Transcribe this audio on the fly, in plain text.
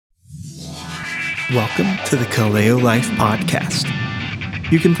Welcome to the Kaleo Life Podcast.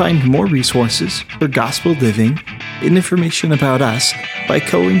 You can find more resources for gospel living and information about us by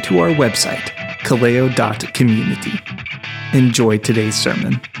going to our website, kaleo.community. Enjoy today's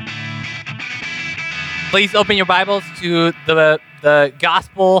sermon. Please open your Bibles to the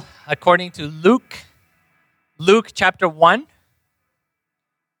Gospel according to Luke. Luke chapter 1.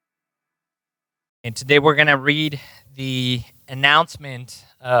 And today we're going to read the announcement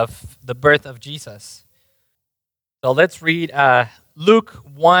of the birth of Jesus. So let's read Luke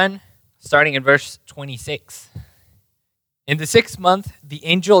 1, starting in verse 26. In the 6th month, the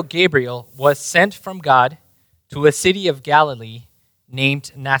angel Gabriel was sent from God to a city of Galilee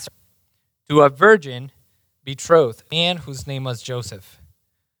named Nazareth, to a virgin betrothed, a man whose name was Joseph,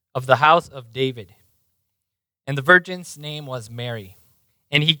 of the house of David. And the virgin's name was Mary.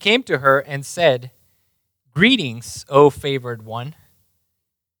 And he came to her and said, "Greetings, O favored one.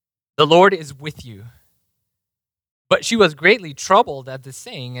 The Lord is with you." But she was greatly troubled at the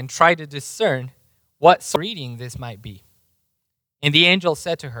saying and tried to discern what sort of greeting this might be. And the angel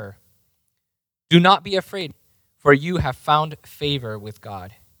said to her, "Do not be afraid, for you have found favor with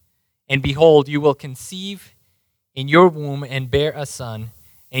God. And behold, you will conceive in your womb and bear a son,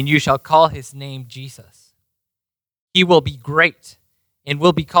 and you shall call his name Jesus. He will be great and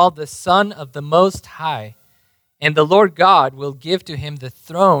will be called the Son of the Most High. And the Lord God will give to him the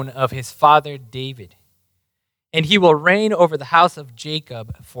throne of his father David. And he will reign over the house of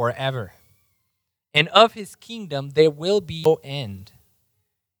Jacob forever. And of his kingdom there will be no end."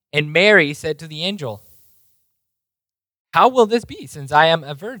 And Mary said to the angel, "How will this be, since I am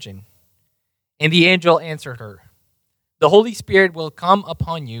a virgin?" And the angel answered her, "The Holy Spirit will come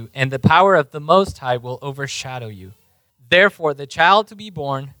upon you, and the power of the Most High will overshadow you. Therefore the child to be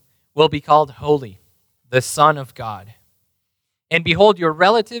born will be called Holy, the Son of God. And behold, your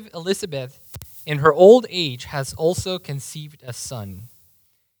relative Elizabeth, in her old age, has also conceived a son.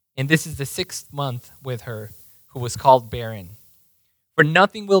 And this is the 6th month with her, who was called barren. For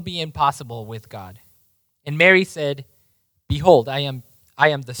nothing will be impossible with God." And Mary said, "Behold, I am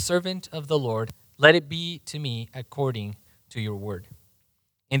the servant of the Lord. Let it be to me according to your word."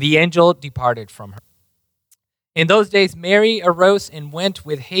 And the angel departed from her. In those days Mary arose and went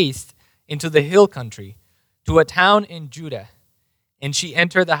with haste into the hill country, to a town in Judah. And she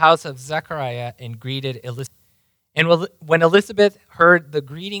entered the house of Zechariah and greeted Elizabeth. And when Elizabeth heard the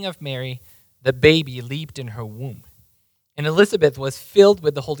greeting of Mary, the baby leaped in her womb. And Elizabeth was filled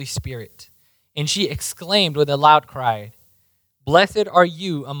with the Holy Spirit. And she exclaimed with a loud cry, "Blessed are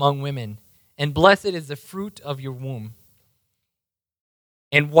you among women, and blessed is the fruit of your womb.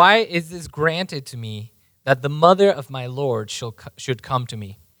 And why is this granted to me, that the mother of my Lord should come to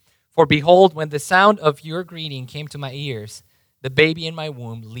me? For behold, when the sound of your greeting came to my ears, the baby in my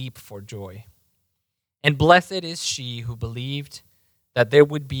womb leaped for joy. And blessed is she who believed that there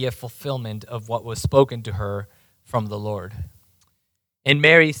would be a fulfillment of what was spoken to her from the Lord." And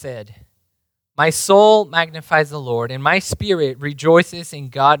Mary said, "My soul magnifies the Lord, and my spirit rejoices in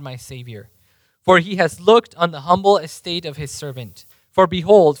God my Savior. For he has looked on the humble estate of his servant. For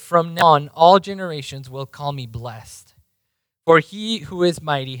behold, from now on all generations will call me blessed. For he who is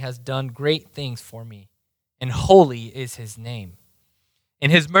mighty has done great things for me, and holy is his name.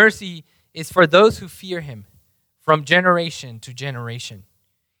 And his mercy is for those who fear him, from generation to generation.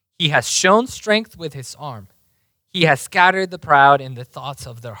 He has shown strength with his arm. He has scattered the proud in the thoughts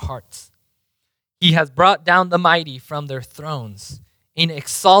of their hearts. He has brought down the mighty from their thrones, and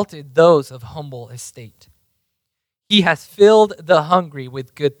exalted those of humble estate. He has filled the hungry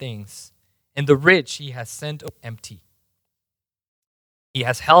with good things, and the rich he has sent empty. He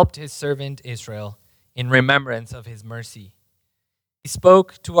has helped his servant Israel in remembrance of his mercy. He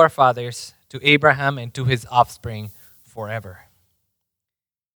spoke to our fathers, to Abraham, and to his offspring forever."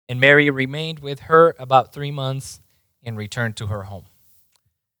 And Mary remained with her about 3 months and returned to her home.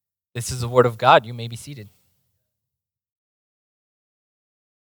 This is the word of God. You may be seated.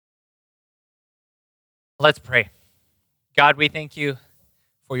 Let's pray. God, we thank you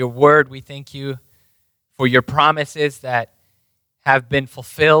for your word. We thank you for your promises that have been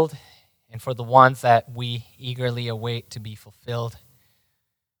fulfilled, and for the ones that we eagerly await to be fulfilled.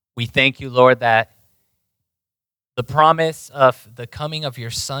 We thank you, Lord, that the promise of the coming of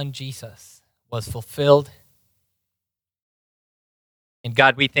your Son, Jesus, was fulfilled. And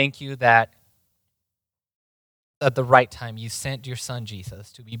God, we thank you that at the right time you sent your Son,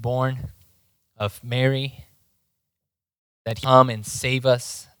 Jesus, to be born of Mary, that he would come and save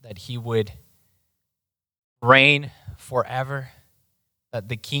us, that he would reign forever, that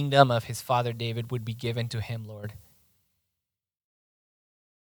the kingdom of his father David would be given to him, Lord.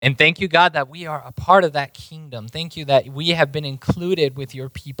 And thank you, God, that we are a part of that kingdom. Thank you that we have been included with your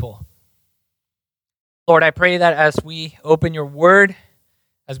people. Lord, I pray that as we open your word,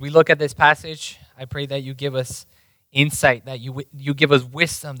 as we look at this passage, I pray that you give us insight, that you give us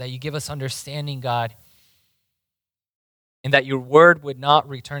wisdom, that you give us understanding, God, and that your word would not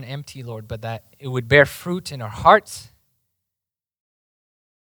return empty, Lord, but that it would bear fruit in our hearts.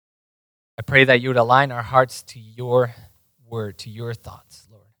 I pray that you would align our hearts to your word, to your thoughts,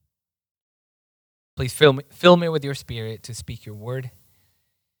 Lord. Please fill me with your spirit to speak your word.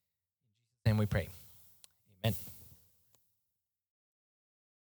 And we pray. Amen.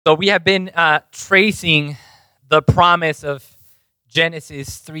 So we have been tracing the promise of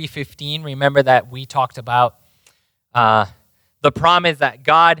Genesis 3:15. Remember that we talked about the promise that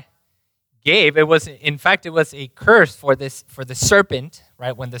God gave. It was a curse for the serpent,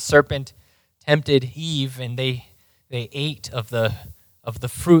 right? When the serpent tempted Eve and they ate of the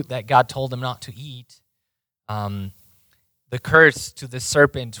fruit that God told them not to eat. The curse to the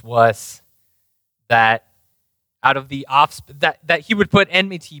serpent was that out of the that he would put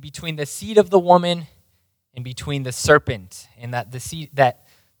enmity between the seed of the woman and between the serpent, and that the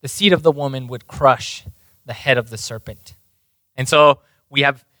seed of the woman would crush the head of the serpent. And so we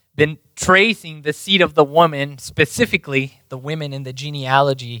have been tracing the seed of the woman, specifically the women in the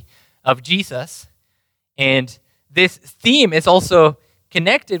genealogy of Jesus. And this theme is also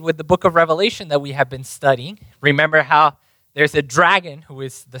connected with the book of Revelation that we have been studying. Remember how there's a dragon who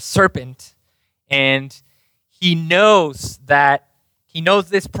is the serpent, and he knows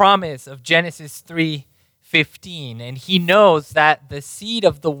this promise of Genesis 3:15, and he knows that the seed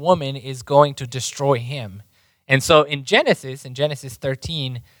of the woman is going to destroy him. And so in Genesis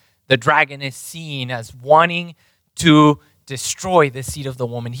 13, the dragon is seen as wanting to destroy the seed of the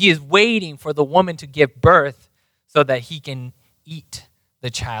woman. He is waiting for the woman to give birth so that he can eat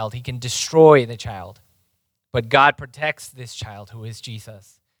the child. He can destroy the child. But God protects this child who is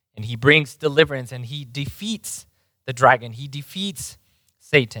Jesus. And he brings deliverance and he defeats the dragon. He defeats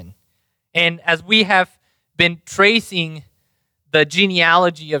Satan. And as we have been tracing the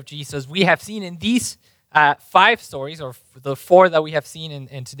genealogy of Jesus, we have seen in these 5 stories, or the 4 that we have seen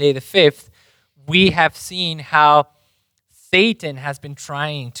and today the 5th, we have seen how Satan has been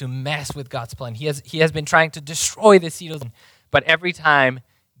trying to mess with God's plan. He has been trying to destroy the seed of the woman. But every time,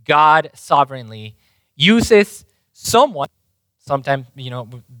 God sovereignly uses someone. Sometimes,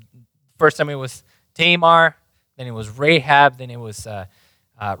 first time it was Tamar, then it was Rahab, then it was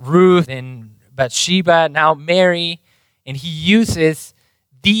Ruth, then Bathsheba, now Mary. And he uses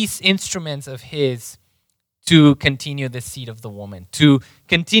these instruments of his to continue the seed of the woman, to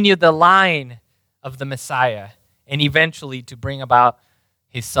continue the line of the Messiah, and eventually to bring about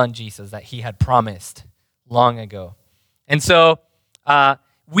his son Jesus that he had promised long ago. And so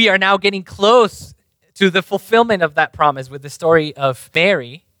we are now getting close to the fulfillment of that promise with the story of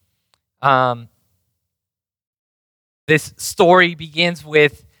Mary. This story begins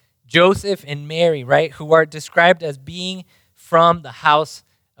with Joseph and Mary, right, who are described as being from the house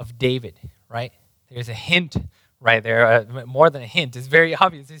of David, right? There's a hint right there, more than a hint. It's very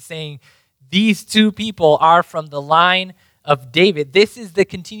obvious. It's saying these 2 people are from the line of David. This is the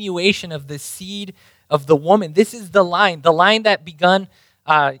continuation of the seed of the woman. This is the line that begun,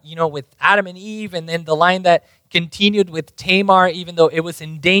 with Adam and Eve, and then the line that continued with Tamar, even though it was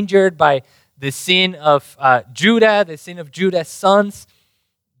endangered by the sin of Judah, the sin of Judah's sons.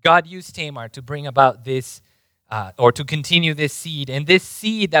 God used Tamar to bring about this, or to continue this seed. And this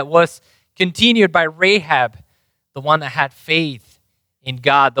seed that was continued by Rahab, the one that had faith in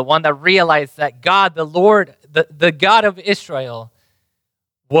God, the one that realized that God, the Lord, the God of Israel,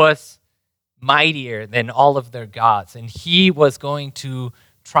 was mightier than all of their gods. And he was going to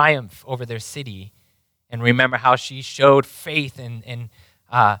triumph over their city. And remember how she showed faith and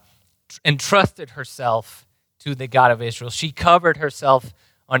entrusted herself to the God of Israel. She covered herself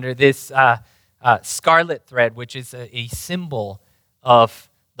under this scarlet thread, which is a symbol of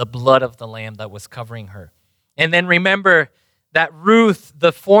the blood of the Lamb that was covering her. And then remember that Ruth,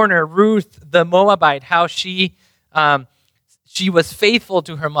 the foreigner, Ruth the Moabite, how she was faithful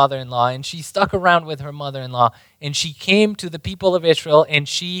to her mother-in-law, and she stuck around with her mother-in-law, and she came to the people of Israel, and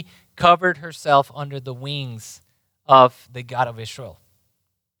she covered herself under the wings of the God of Israel.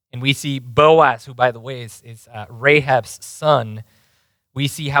 And we see Boaz, who, by the way, is Rahab's son. We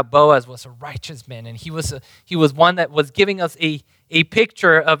see how Boaz was a righteous man, and he was one that was giving us a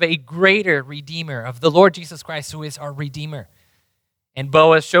picture of a greater Redeemer, of the Lord Jesus Christ, who is our Redeemer. And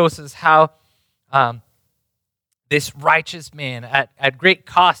Boaz shows us how this righteous man, at great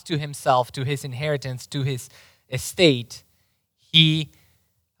cost to himself, to his inheritance, to his estate, he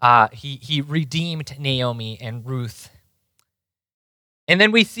he redeemed Naomi and Ruth. And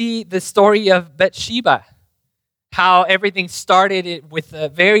then we see the story of Bathsheba, how everything started with a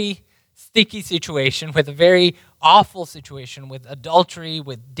very sticky situation, with a very awful situation, with adultery,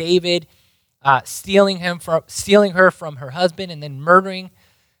 with David stealing her from her husband and then murdering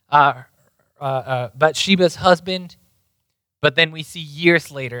Bathsheba's husband. But then we see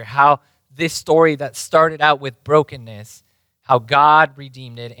years later how this story that started out with brokenness, how God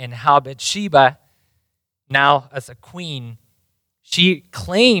redeemed it, and how Bathsheba, now as a queen, she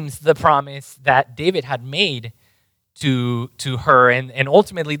claims the promise that David had made to her, and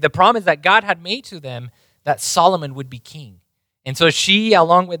ultimately the promise that God had made to them that Solomon would be king. And so she,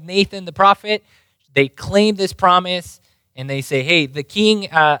 along with Nathan the prophet, they claim this promise, and they say, hey, the king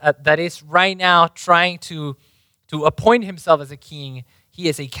that is right now trying to appoint himself as a king, he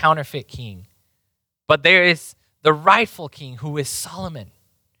is a counterfeit king. But there is the rightful king, who is Solomon.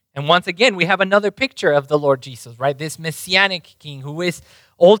 And once again, we have another picture of the Lord Jesus, right? This messianic king who is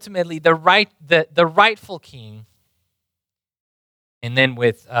ultimately the rightful king. And then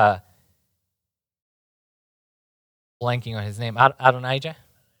with blanking on his name, Adonijah,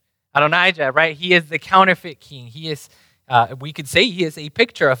 right? He is the counterfeit king. He is, we could say he is a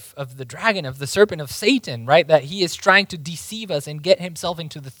picture of the dragon, of the serpent, of Satan, right? That he is trying to deceive us and get himself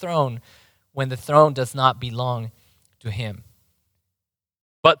into the throne when the throne does not belong to him.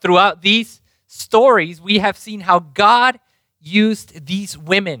 But throughout these stories, we have seen how God used these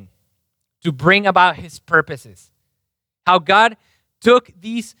women to bring about his purposes. How God took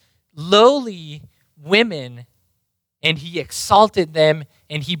these lowly women and he exalted them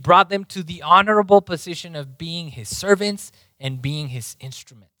and he brought them to the honorable position of being his servants and being his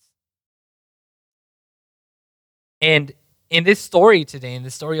instruments. And in this story today, in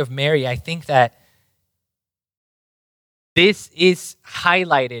the story of Mary, I think that this is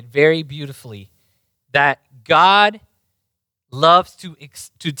highlighted very beautifully, that God loves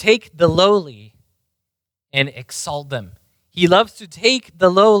to take the lowly and exalt them. He loves to take the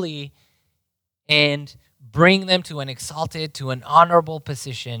lowly and bring them to an exalted, to an honorable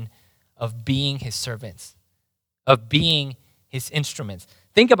position of being his servants, of being his instruments.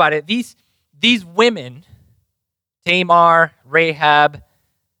 Think about it. These women, Tamar, Rahab,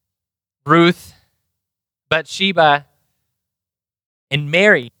 Ruth, Bathsheba, and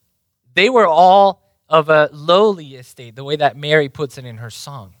Mary, they were all of a lowly estate, the way that Mary puts it in her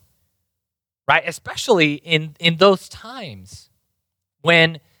song, right? Especially in those times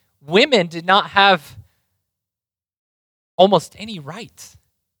when women did not have almost any rights,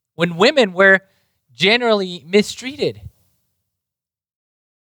 when women were generally mistreated.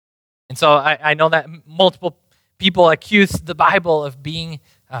 And so I know that multiple people accuse the Bible of being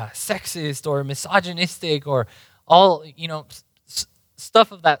sexist or misogynistic or all,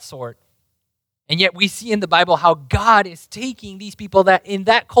 stuff of that sort. And yet we see in the Bible how God is taking these people that in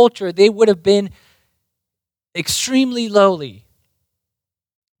that culture, they would have been extremely lowly.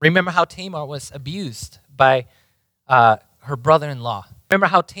 Remember how Tamar was abused by her brother-in-law. Remember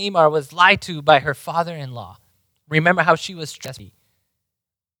how Tamar was lied to by her father-in-law. Remember how she was stressed.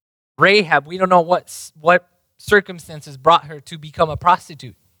 Rahab, we don't know what circumstances brought her to become a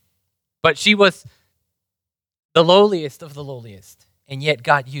prostitute. But she was the lowliest of the lowliest. And yet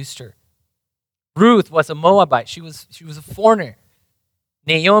God used her. Ruth was a Moabite. She was a foreigner.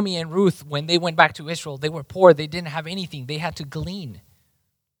 Naomi and Ruth, when they went back to Israel, they were poor. They didn't have anything. They had to glean.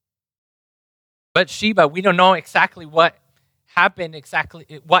 But Sheba, we don't know exactly what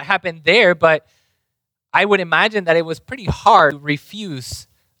happened there, but I would imagine that it was pretty hard to refuse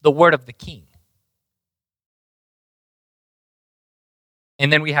the word of the king.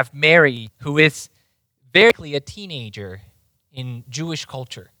 And then we have Mary, who is very clearly a teenager in Jewish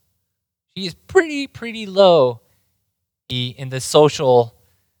culture. She is pretty low in the social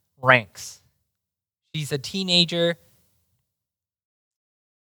ranks. She's a teenager,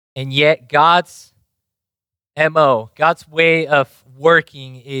 and yet God's MO, God's way of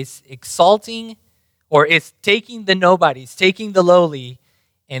working is exalting, or is taking the nobodies, taking the lowly,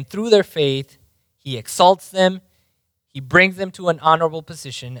 and through their faith, he exalts them, he brings them to an honorable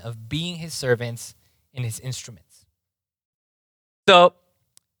position of being his servants and his instruments. So,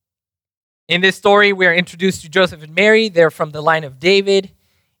 in this story, we are introduced to Joseph and Mary. They're from the line of David.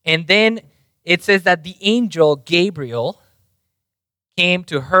 And then it says that the angel Gabriel came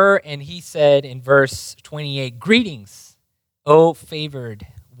to her and he said in verse 28, "Greetings, O favored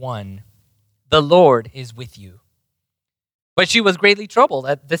one, the Lord is with you." But she was greatly troubled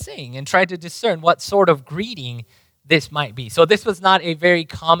at the saying and tried to discern what sort of greeting this might be. So this was not a very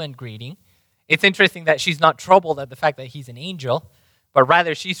common greeting. It's interesting that she's not troubled at the fact that he's an angel, but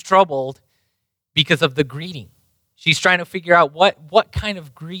rather she's troubled because of the greeting. She's trying to figure out what kind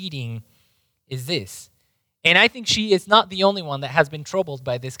of greeting is this. And I think she is not the only one that has been troubled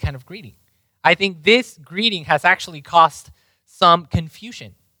by this kind of greeting. I think this greeting has actually caused some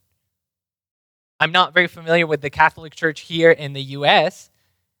confusion. I'm not very familiar with the Catholic Church here in the U.S.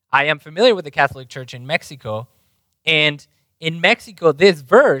 I am familiar with the Catholic Church in Mexico. And in Mexico, this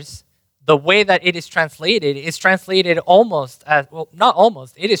verse, the way that it is translated almost as, well, not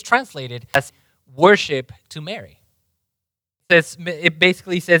almost, it is translated as worship to Mary. It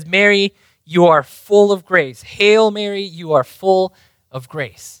basically says, Mary, you are full of grace. Hail Mary, you are full of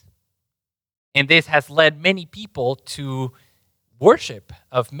grace. And this has led many people to worship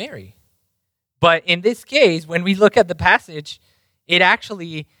of Mary. But in this case, when we look at the passage, it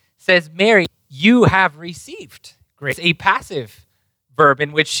actually says, Mary, you have received grace. A passive verb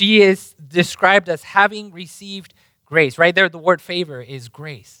in which she is described as having received grace. Right there, the word favor is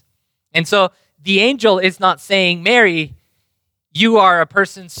grace. And so the angel is not saying, Mary, you are a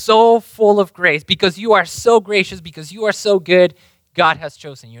person so full of grace because you are so gracious, because you are so good, God has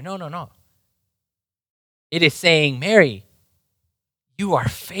chosen you. No. It is saying, Mary, you are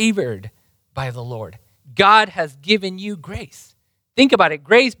favored by the Lord. God has given you grace. Think about it.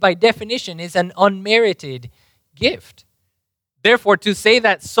 Grace, by definition, is an unmerited gift. Therefore, to say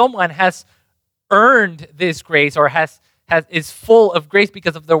that someone has earned this grace or is full of grace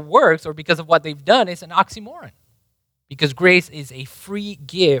because of their works or because of what they've done is an oxymoron. Because grace is a free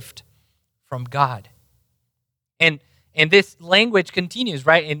gift from God. And this language continues,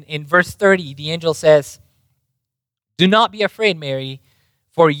 right? In verse 30, the angel says, do not be afraid, Mary,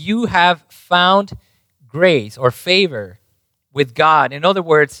 for you have found grace or favor with God. In other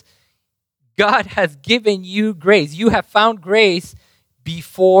words, God has given you grace. You have found grace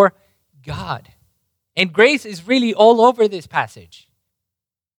before God. And grace is really all over this passage.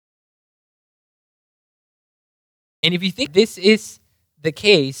 And if you think this is the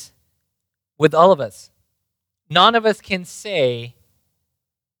case with all of us, none of us can say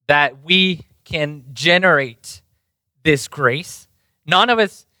that we can generate this grace. None of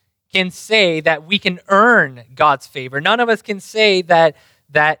us can say that we can earn God's favor. None of us can say that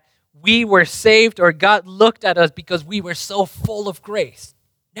we were saved or God looked at us because we were so full of grace.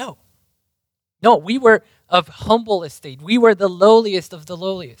 No, we were of humble estate. We were the lowliest of the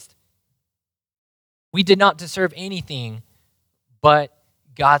lowliest. We did not deserve anything but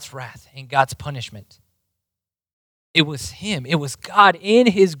God's wrath and God's punishment. It was Him. It was God in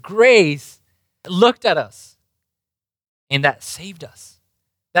His grace that looked at us and that saved us.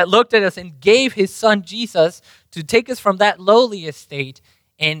 That looked at us and gave His Son Jesus to take us from that lowly estate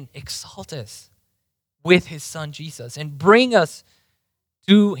and exalt us with His Son Jesus and bring us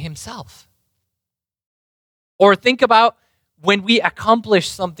to Himself. Or think about when we accomplish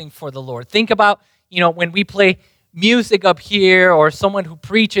something for the Lord. Think about, when we play music up here, or someone who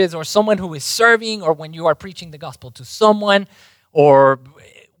preaches, or someone who is serving, or when you are preaching the gospel to someone, or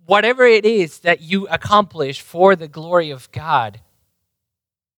whatever it is that you accomplish for the glory of God.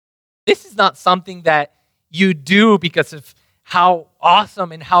 This is not something that you do because of how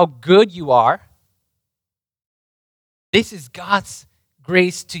awesome and how good you are. This is God's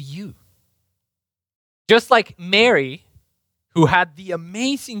grace to you. Just like Mary, who had the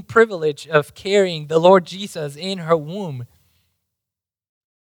amazing privilege of carrying the Lord Jesus in her womb,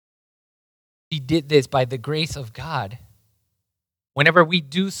 she did this by the grace of God. Whenever we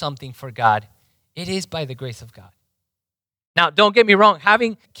do something for God, it is by the grace of God. Now, don't get me wrong,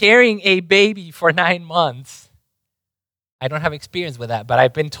 carrying a baby for 9 months, I don't have experience with that, but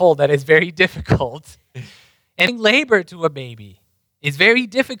I've been told that it's very difficult. And labor to a baby is very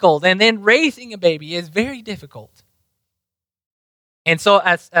difficult, and then raising a baby is very difficult. And so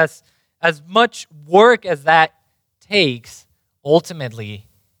as much work as that takes, ultimately,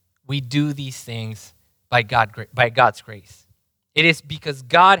 we do these things by God's grace. It is because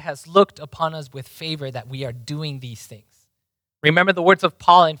God has looked upon us with favor that we are doing these things. Remember the words of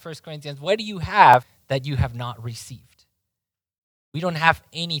Paul in 1 Corinthians, what do you have that you have not received? We don't have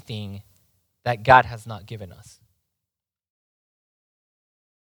anything that God has not given us.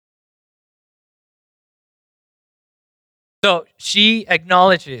 So she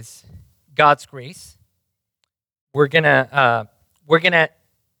acknowledges God's grace. We're gonna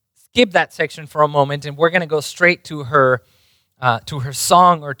skip that section for a moment, and we're gonna go straight to her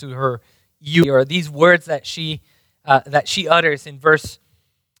song or to her or these words that she utters in verse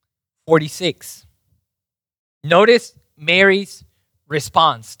 46. Notice Mary's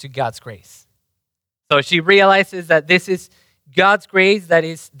response to God's grace. So she realizes that this is God's grace that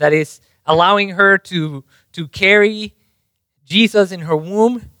is allowing her to carry Jesus in her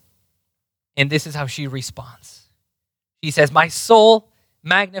womb, and this is how she responds. She says, "My soul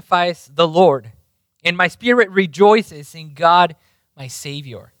magnifies the Lord, and my spirit rejoices in God, my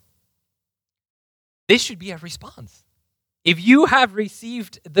Savior." This should be a response. If you have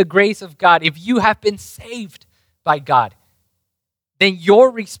received the grace of God, if you have been saved by God, then your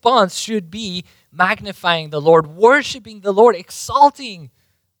response should be magnifying the Lord, worshiping the Lord, exalting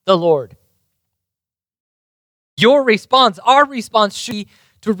the Lord. Your response, our response should be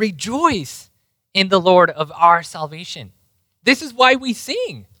to rejoice in the Lord of our salvation. This is why we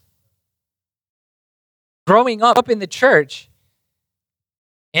sing. Growing up in the church,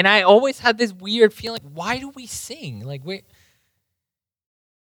 and I always had this weird feeling, why do we sing?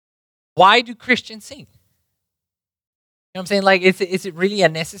 Why do Christians sing? You know what I'm saying? Like, is it really a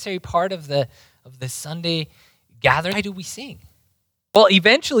necessary part of the Sunday gathering? Why do we sing? Well,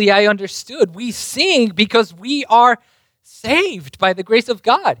 eventually I understood we sing because we are saved by the grace of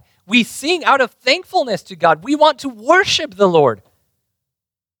God. We sing out of thankfulness to God. We want to worship the Lord.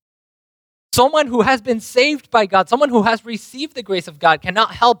 Someone who has been saved by God, someone who has received the grace of God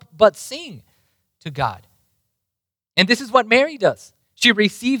cannot help but sing to God. And this is what Mary does. She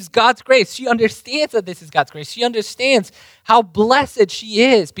receives God's grace. She understands that this is God's grace. She understands how blessed she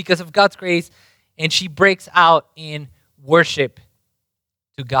is because of God's grace, and she breaks out in worship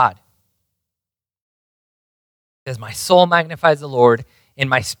to God. It says, "My soul magnifies the Lord, and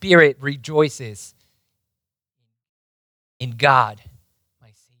my spirit rejoices in God,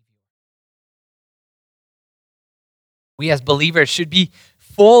 my Savior." We as believers should be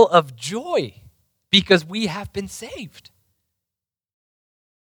full of joy because we have been saved.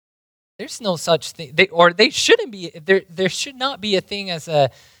 There's no such thing, they shouldn't be. There should not be a thing as a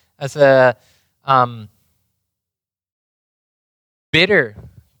bitter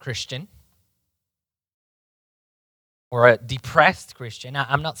Christian or a depressed Christian.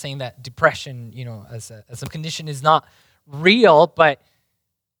 I'm not saying that depression, as a condition is not real, but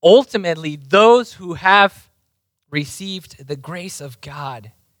ultimately those who have received the grace of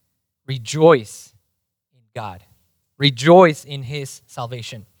God rejoice in God, rejoice in his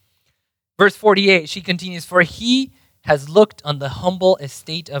salvation. Verse 48, she continues, "For he has looked on the humble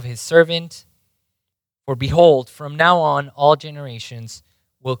estate of his servant. For behold, from now on, all generations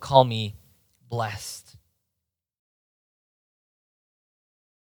will call me blessed.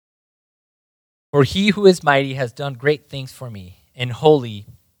 For he who is mighty has done great things for me, and holy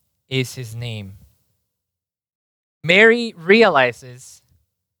is his name." Mary realizes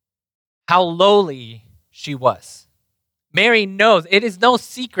how lowly she was. Mary knows, it is no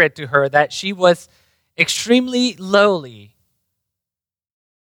secret to her that she was extremely lowly.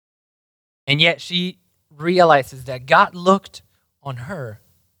 And yet she realizes that God looked on her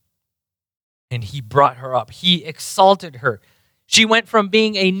and he brought her up. He exalted her. She went from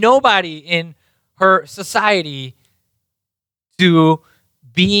being a nobody in her society to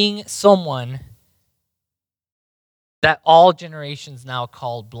being someone that all generations now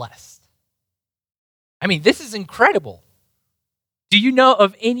call blessed. I mean, this is incredible. Do you know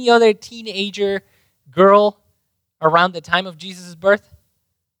of any other teenager girl around the time of Jesus' birth?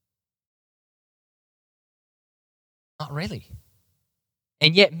 Not really.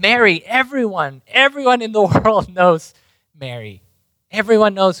 And yet Mary, everyone in the world knows Mary.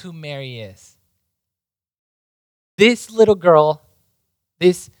 Everyone knows who Mary is. This little girl,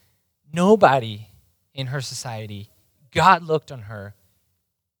 this nobody in her society, God looked on her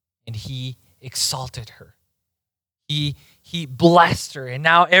and he exalted her. He blessed her, and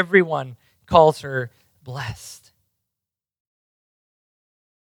now everyone calls her blessed.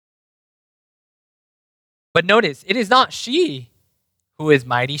 But notice, it is not she who is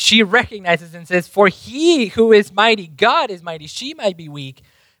mighty. She recognizes and says, "For he who is mighty, God is mighty." She might be weak,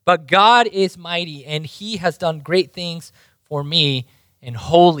 but God is mighty, and he has done great things for me, and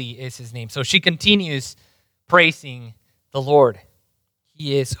holy is his name. So she continues praising the Lord.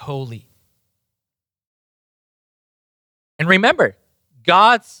 He is holy. And remember,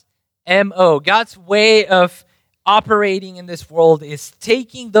 God's MO, God's way of operating in this world is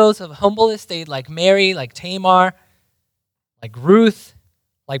taking those of humble estate like Mary, like Tamar, like Ruth,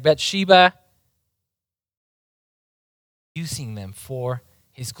 like Bathsheba, using them for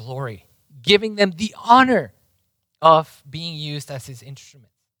his glory, giving them the honor of being used as his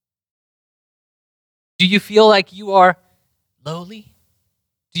instrument. Do you feel like you are lowly?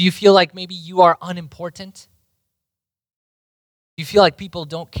 Do you feel like maybe you are unimportant? Do you feel like people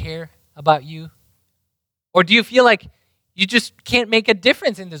don't care about you? Or do you feel like you just can't make a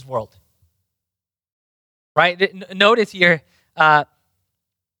difference in this world? Right? Notice here,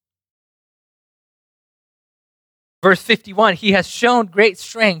 Verse 51, he has shown great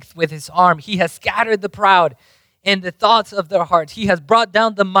strength with his arm. He has scattered the proud in the thoughts of their hearts. He has brought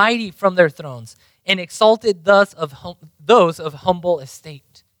down the mighty from their thrones and exalted those of humble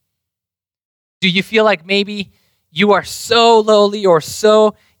estate. Do you feel like maybe you are so lowly or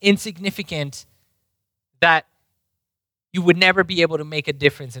so insignificant that you would never be able to make a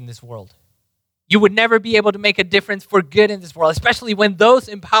difference in this world? You would never be able to make a difference for good in this world, especially when those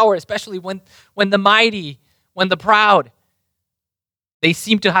in power, especially when the mighty, when the proud, they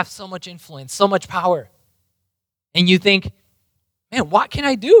seem to have so much influence, so much power. And you think, man, what can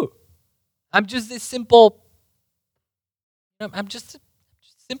I do? I'm just this simple, I'm just a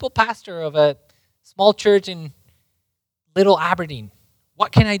simple pastor of a small church in Little Aberdeen.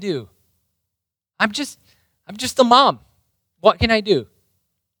 What can I do? I'm just a mom. What can I do?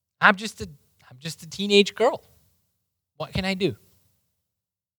 I'm just a teenage girl. What can I do?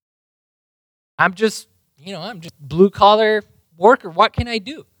 I'm just blue collar worker. What can I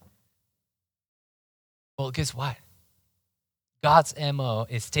do? Well, guess what? God's MO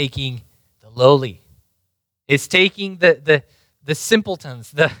is taking the lowly. It's taking the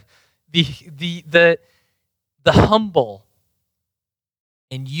simpletons, the humble,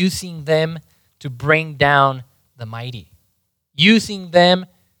 and using them to bring down the mighty. Using them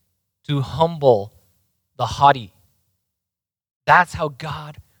to humble the haughty. That's how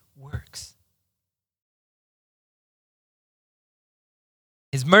God works.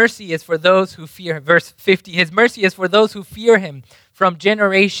 His mercy is for those who fear him. Verse 50, his mercy is for those who fear him from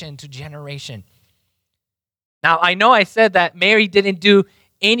generation to generation. Now, I know I said that Mary didn't do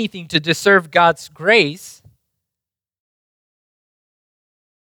anything to deserve God's grace.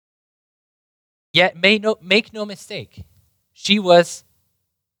 Yet, make no mistake, she was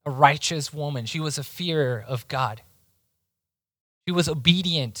a righteous woman. She was a fearer of God. She was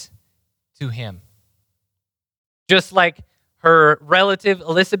obedient to him. Just like her relative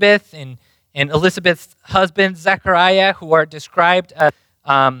Elizabeth and Elizabeth's husband Zechariah, who are described as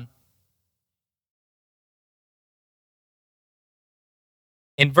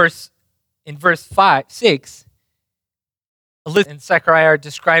in verse 6, Elizabeth and Zechariah are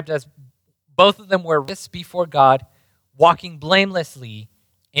described as both of them were righteous before God, walking blamelessly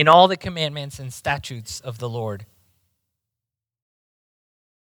in all the commandments and statutes of the Lord.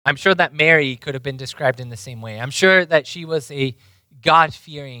 I'm sure that Mary could have been described in the same way. I'm sure that she was a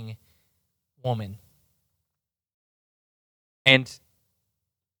God-fearing woman. And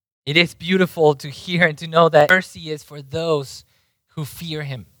it is beautiful to hear and to know that mercy is for those who fear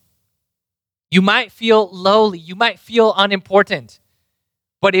him. You might feel lowly, you might feel unimportant,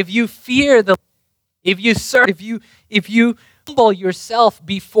 but if you fear if you serve, if you humble yourself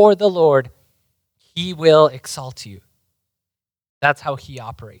before the Lord, he will exalt you. That's how he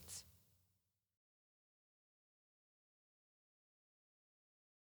operates.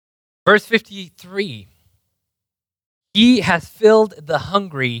 Verse 53, he has filled the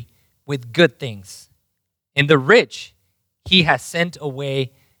hungry with good things, and the rich he has sent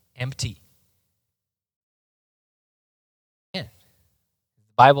away empty. Yeah. Is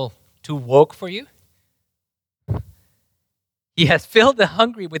the Bible too woke for you? He has filled the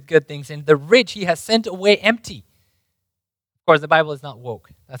hungry with good things, and the rich he has sent away empty. Of course, the Bible is not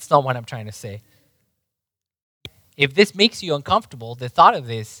woke. That's not what I'm trying to say. If this makes you uncomfortable, the thought of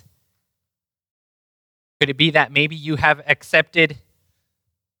this, could it be that maybe you have accepted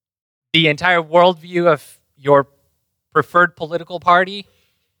the entire worldview of your preferred political party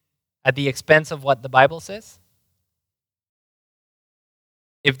at the expense of what the Bible says?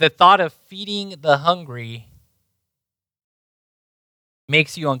 If the thought of feeding the hungry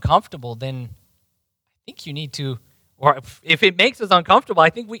makes you uncomfortable, then I think you need to, or if it makes us uncomfortable,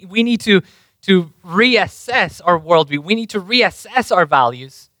 I think we need to reassess our worldview. We need to reassess our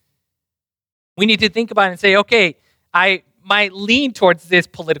values. We need to think about it and say, okay, I might lean towards this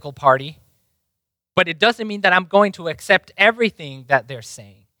political party, but it doesn't mean that I'm going to accept everything that they're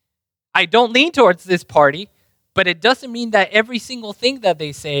saying. I don't lean towards this party, but it doesn't mean that every single thing that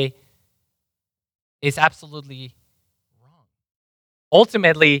they say is absolutely wrong.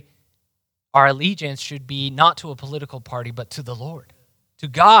 Ultimately, our allegiance should be not to a political party, but to the Lord, to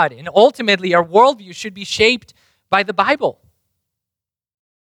God. And ultimately, our worldview should be shaped by the Bible.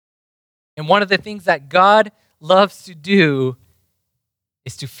 And one of the things that God loves to do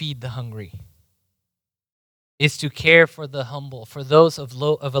is to feed the hungry, is to care for the humble, for those of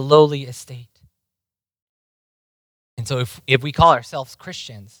a lowly estate. And so if we call ourselves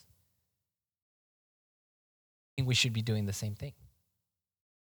Christians, I think we should be doing the same thing.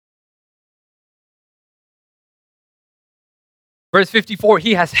 Verse 54,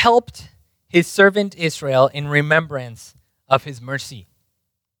 he has helped his servant Israel in remembrance of his mercy.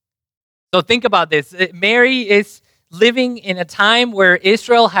 So think about this. Mary is living in a time where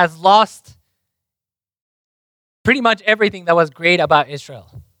Israel has lost pretty much everything that was great about Israel.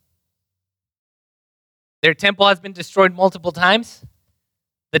 Their temple has been destroyed multiple times.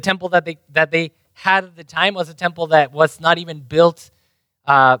 The temple that they had at the time was a temple that was not even built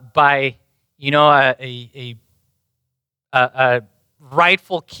by a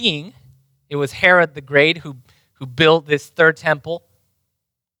rightful king. It was Herod the Great who built this third temple.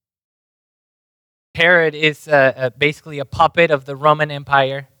 Herod is basically a puppet of the Roman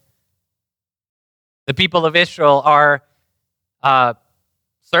Empire. The people of Israel are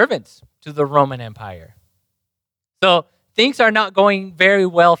servants to the Roman Empire. So things are not going very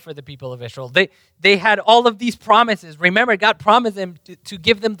well for the people of Israel. They had all of these promises. Remember, God promised them to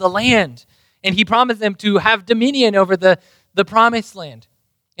give them the land. And he promised them to have dominion over the promised land.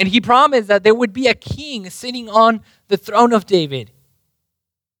 And he promised that there would be a king sitting on the throne of David.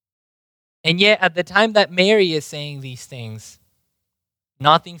 And yet, at the time that Mary is saying these things,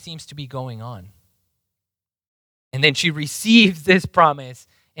 nothing seems to be going on. And then she receives this promise.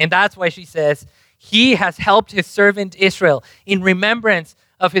 And that's why she says, he has helped his servant Israel in remembrance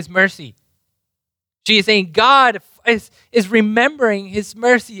of his mercy. She is saying God is remembering his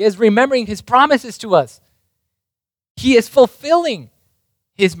mercy, is remembering his promises to us. He is fulfilling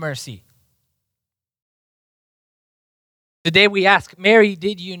his mercy. Today we ask, Mary,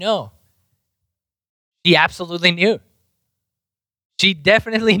 did you know? She absolutely knew. She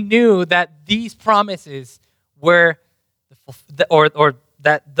definitely knew that these promises were,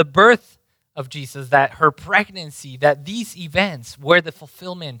 that the birth of Jesus, that her pregnancy, that these events were the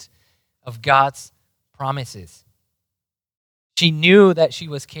fulfillment of God's promises. She knew that she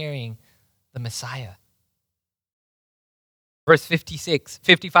was carrying the Messiah. Verse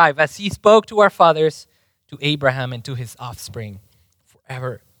 55, as he spoke to our fathers, to Abraham and to his offspring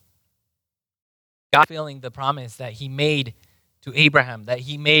forever. God fulfilling the promise that he made to Abraham, that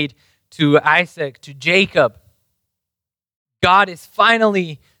he made to Isaac, to Jacob. God is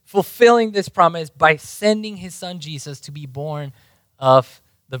finally fulfilling this promise by sending his son Jesus to be born of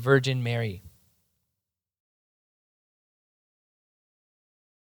the Virgin Mary.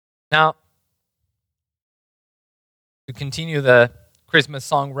 Now, to continue the Christmas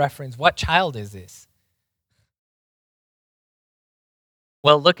song reference, what child is this?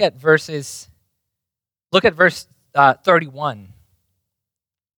 Well, look at verse 31.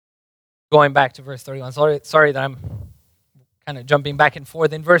 Going back to verse 31. Sorry that I'm kind of jumping back and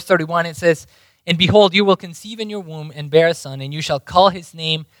forth. In verse 31 it says, and behold, you will conceive in your womb and bear a son, and you shall call his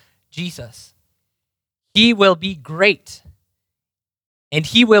name Jesus. He will be great, and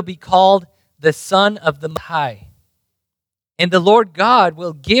he will be called the Son of the Most High. And the Lord God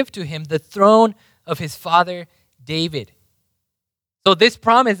will give to him the throne of his father David. So this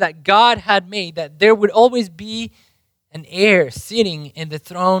promise that God had made, that there would always be an heir sitting in the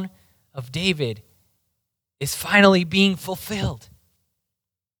throne of David, is finally being fulfilled.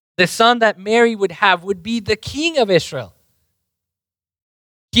 The son that Mary would have would be the king of Israel.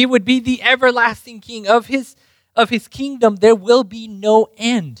 He would be the everlasting king of his kingdom. There will be no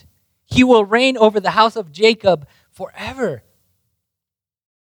end. He will reign over the house of Jacob forever.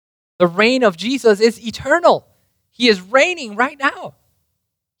 The reign of Jesus is eternal. He is reigning right now.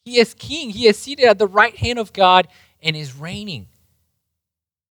 He is king. He is seated at the right hand of God and is reigning.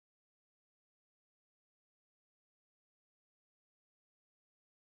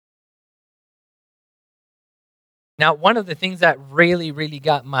 Now, one of the things that really, really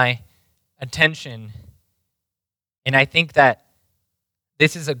got my attention, and I think that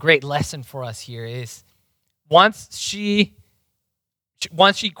this is a great lesson for us here, is once she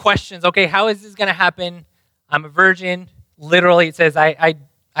questions, okay, how is this going to happen? I'm a virgin. Literally, it says, I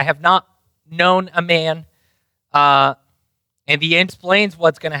have not known a man. And he explains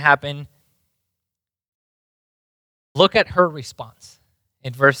what's going to happen. Look at her response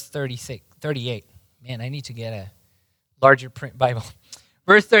in verse 38. Man, I need to get a larger print Bible.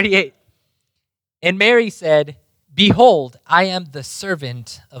 Verse 38. And Mary said, behold, I am the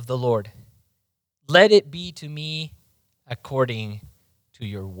servant of the Lord. Let it be to me according to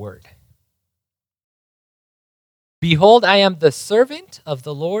your word. Behold, I am the servant of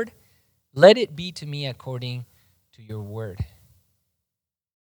the Lord. Let it be to me according to your word.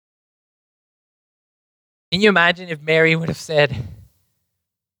 Can you imagine if Mary would have said,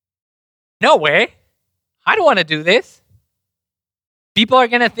 no way, I don't want to do this. People are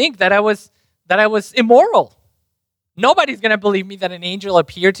going to think that I was immoral. Nobody's going to believe me that an angel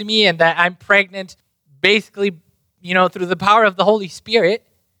appeared to me and that I'm pregnant basically, through the power of the Holy Spirit.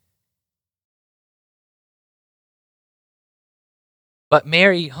 But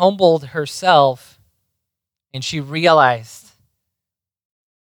Mary humbled herself, and she realized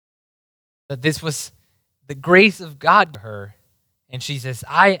that this was the grace of God to her. And she says,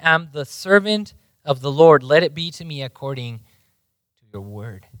 I am the servant of the Lord. Let it be to me according to your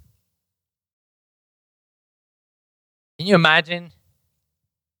word. Can you imagine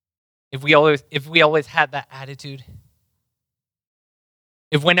if we always had that attitude?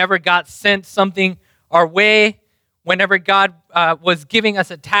 If whenever God sent something our way, whenever God was giving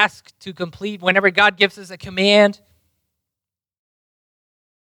us a task to complete, whenever God gives us a command,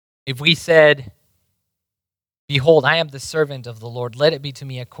 if we said, behold, I am the servant of the Lord, let it be to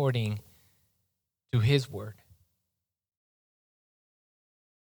me according to his word.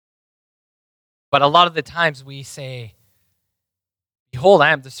 But a lot of the times we say, behold,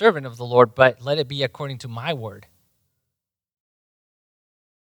 I am the servant of the Lord, but let it be according to my word.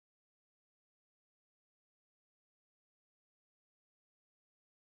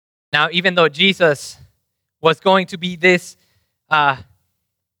 Now, even though Jesus was going to be this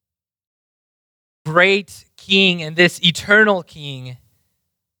great king and this eternal king,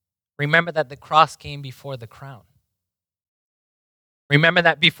 remember that the cross came before the crown. Remember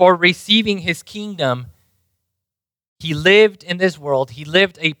that before receiving his kingdom, he lived in this world. He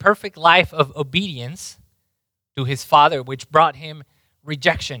lived a perfect life of obedience to his Father, which brought him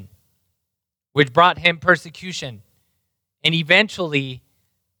rejection, which brought him persecution. And eventually,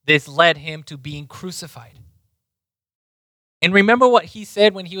 this led him to being crucified. And remember what he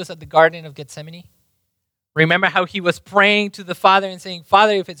said when he was at the Garden of Gethsemane? Remember how he was praying to the Father and saying,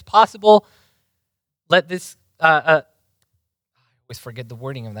 Father, if it's possible, let this, I always forget the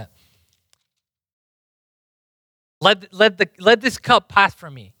wording of that. Let this cup pass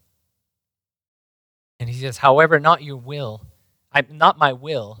from me. And he says, however, not my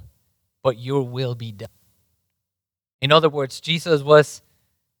will, but your will be done. In other words, Jesus was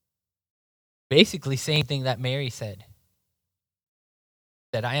basically saying the thing that Mary said,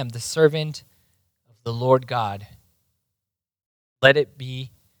 that I am the servant of the Lord God. Let it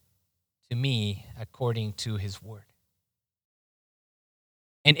be to me according to his word.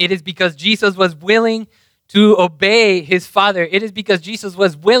 And it is because Jesus was willing to obey his Father. It is because Jesus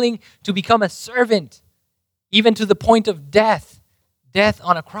was willing to become a servant, even to the point of death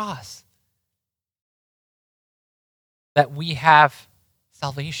on a cross, that we have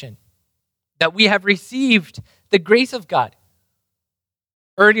salvation, that we have received the grace of God.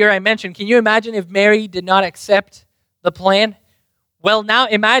 Earlier I mentioned, can you imagine if Mary did not accept the plan? Well, now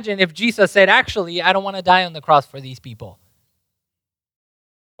imagine if Jesus said, actually, I don't want to die on the cross for these people.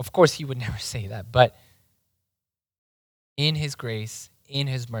 Of course, he would never say that, but in his grace, in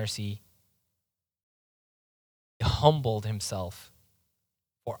his mercy, he humbled himself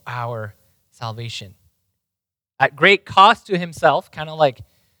for our salvation. At great cost to himself, kind of like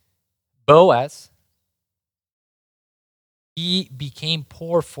Boaz, he became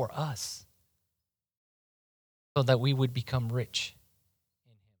poor for us so that we would become rich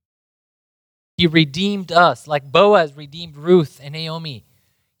in him. He redeemed us like Boaz redeemed Ruth and Naomi.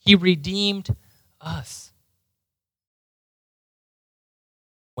 He redeemed us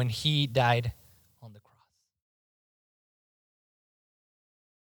when he died on the cross.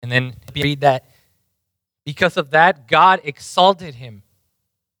 And then we read that because of that, God exalted him.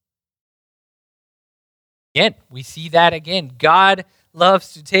 Again, we see that again. God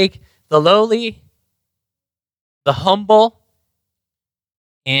loves to take the lowly, the humble,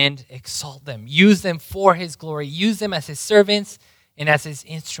 and exalt them. Use them for his glory. Use them as his servants and as his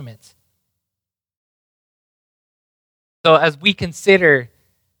instruments. So as we consider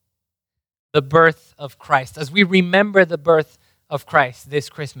the birth of Christ, as we remember the birth of Christ this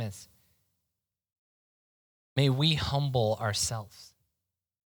Christmas, may we humble ourselves.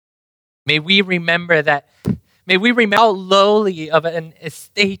 May we remember how lowly of an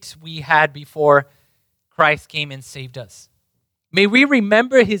estate we had before Christ came and saved us. May we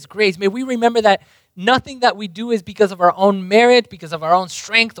remember his grace. May we remember that nothing that we do is because of our own merit, because of our own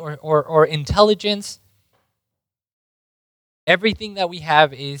strength or intelligence. Everything that we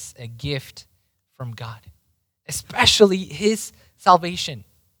have is a gift from God, especially his salvation,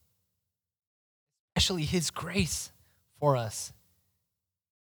 especially his grace for us.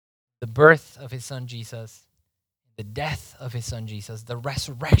 The birth of his son Jesus, the death of his son Jesus, the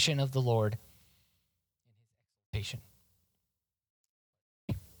resurrection of the Lord, and his exaltation.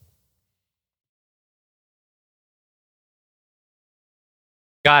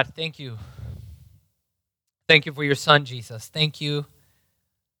 God, thank you. Thank you for your son, Jesus. Thank you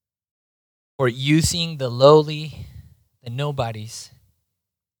for using the lowly, the nobodies,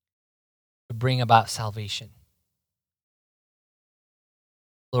 to bring about salvation.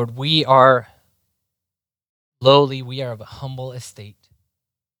 Lord, we are lowly, we are of a humble estate.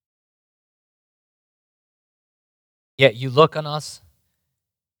 Yet you look on us,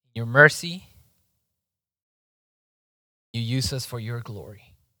 your mercy, you use us for your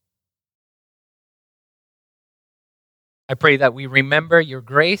glory. I pray that we remember your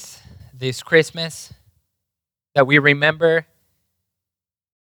grace this Christmas, that we remember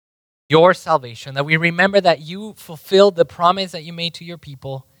your salvation, that we remember that you fulfilled the promise that you made to your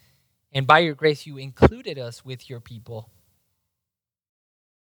people, and by your grace you included us with your people.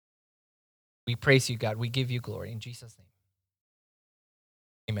 We praise you, God. We give you glory. In Jesus' name,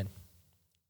 amen.